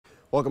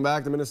Welcome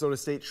back. The Minnesota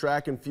State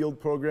track and field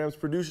programs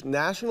produce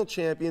national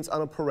champions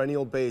on a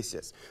perennial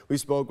basis. We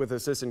spoke with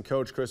assistant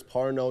coach Chris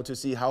Parno to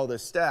see how the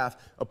staff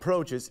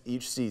approaches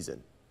each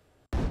season.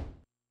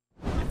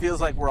 It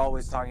feels like we're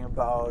always talking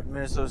about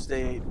Minnesota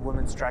State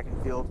women's track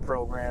and field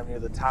program near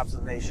the tops of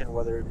the nation,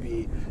 whether it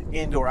be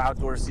indoor,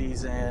 outdoor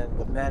season,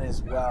 the men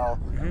as well.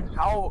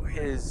 How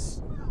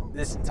has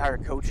this entire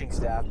coaching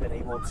staff been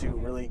able to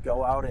really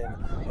go out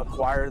and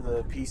acquire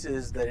the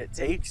pieces that it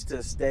takes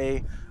to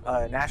stay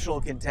a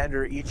national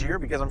contender each year?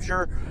 Because I'm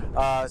sure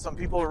some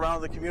people around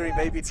the community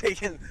may be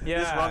taking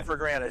this run for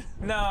granted.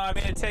 No, I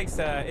mean, it takes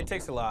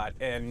a lot,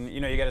 and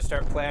you got to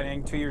start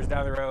planning 2 years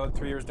down the road,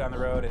 3 years down the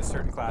road as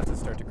certain classes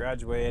start to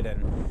graduate.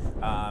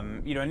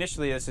 And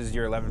initially this is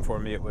year 11 for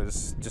me. It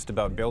was just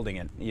about building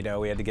it.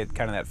 We had to get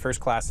kind of that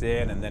first class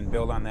in, and then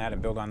build on that,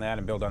 and build on that,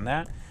 and build on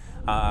that.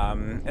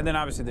 And then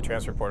obviously the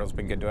transfer portal's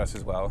been good to us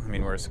as well. I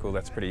mean, we're a school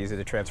that's pretty easy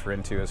to transfer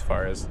into as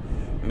far as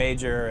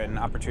major and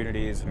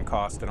opportunities and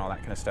cost and all that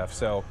kind of stuff.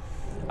 So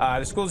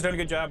the school's done a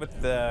good job with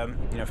the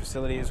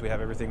facilities. We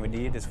have everything we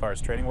need as far as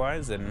training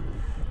wise, and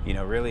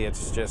really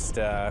it's just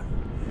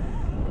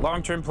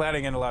long-term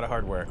planning and a lot of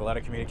hard work, a lot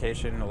of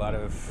communication, a lot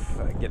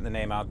of getting the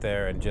name out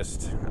there, and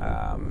just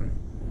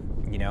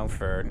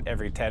for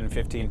every 10,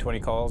 15, 20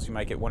 calls you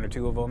might get 1 or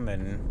 2 of them,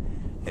 and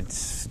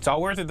it's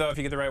all worth it though if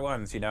you get the right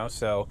ones,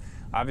 So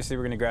obviously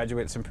we're going to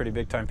graduate some pretty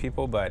big time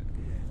people, but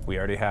we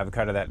already have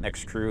kind of that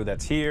next crew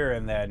that's here,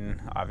 and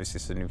then obviously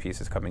some new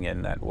pieces coming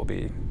in that will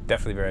be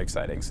definitely very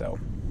exciting. So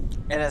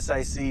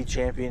NSIC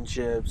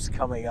championships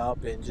coming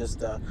up in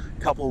just a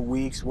couple of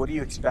weeks. What do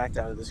you expect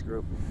out of this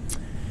group?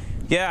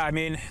 Yeah, I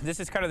mean, this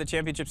is kind of the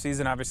championship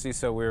season, obviously,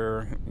 so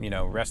we're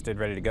rested,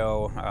 ready to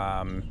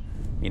go.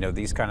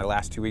 These kind of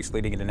last 2 weeks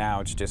leading into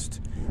now, it's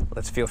just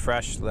let's feel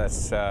fresh,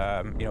 let's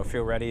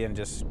feel ready, and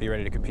just be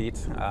ready to compete.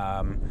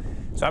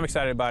 So I'm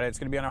excited about it. It's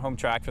going to be on our home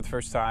track for the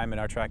first time, and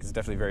our track is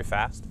definitely very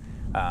fast.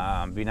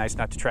 It'd be nice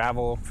not to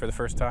travel for the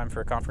first time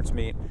for a conference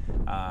meet.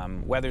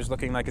 Weather's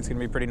looking like it's going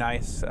to be pretty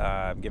nice.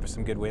 Give us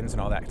some good winds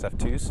and all that stuff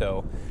too.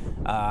 So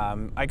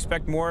I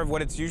expect more of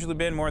what it's usually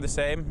been, more of the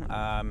same.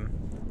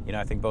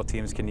 I think both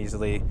teams can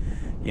easily,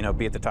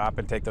 be at the top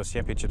and take those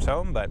championships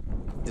home, but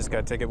just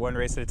got to take it one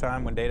race at a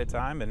time, one day at a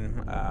time.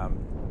 And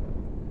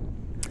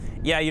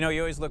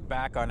you always look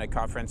back on a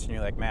conference and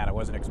you're like, man, I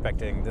wasn't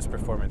expecting this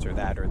performance or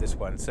that or this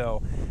one.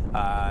 So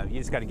you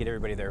just got to get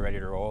everybody there ready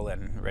to roll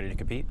and ready to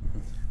compete.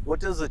 What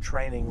does the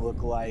training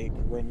look like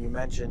when you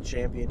mention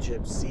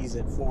championship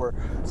season for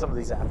some of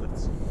these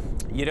athletes?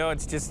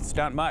 It's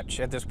not much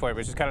at this point,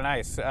 which is kind of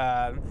nice.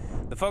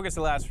 The focus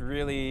the last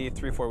really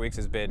 3 or 4 weeks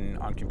has been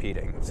on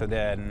competing. So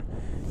then,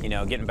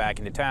 getting back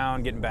into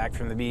town, getting back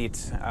from the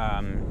meet,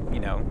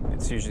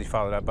 it's usually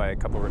followed up by a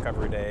couple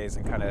recovery days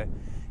and kind of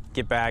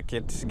get back,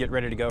 get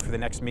ready to go for the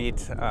next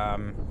meet.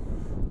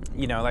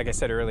 Like I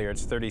said earlier,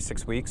 it's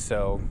 36 weeks,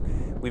 so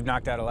we've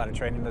knocked out a lot of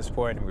training to this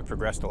point, and we've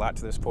progressed a lot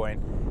to this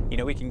point.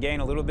 We can gain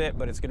a little bit,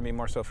 but it's going to be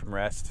more so from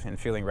rest and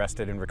feeling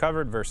rested and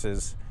recovered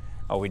versus,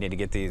 oh, we need to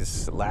get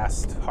these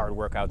last hard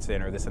workouts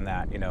in or this and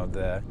that.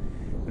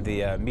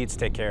 The meets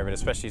take care of it,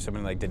 especially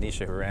someone like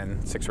Denisha who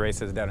ran 6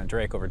 races down in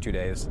Drake over 2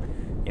 days.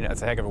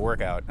 It's a heck of a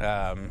workout.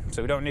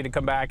 So we don't need to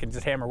come back and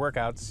just hammer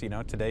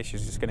workouts. Today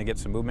she's just going to get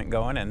some movement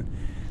going, and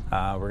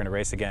we're going to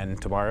race again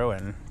tomorrow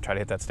and try to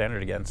hit that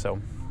standard again. So.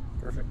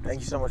 Perfect. Thank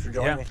you so much for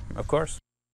joining me. Of course.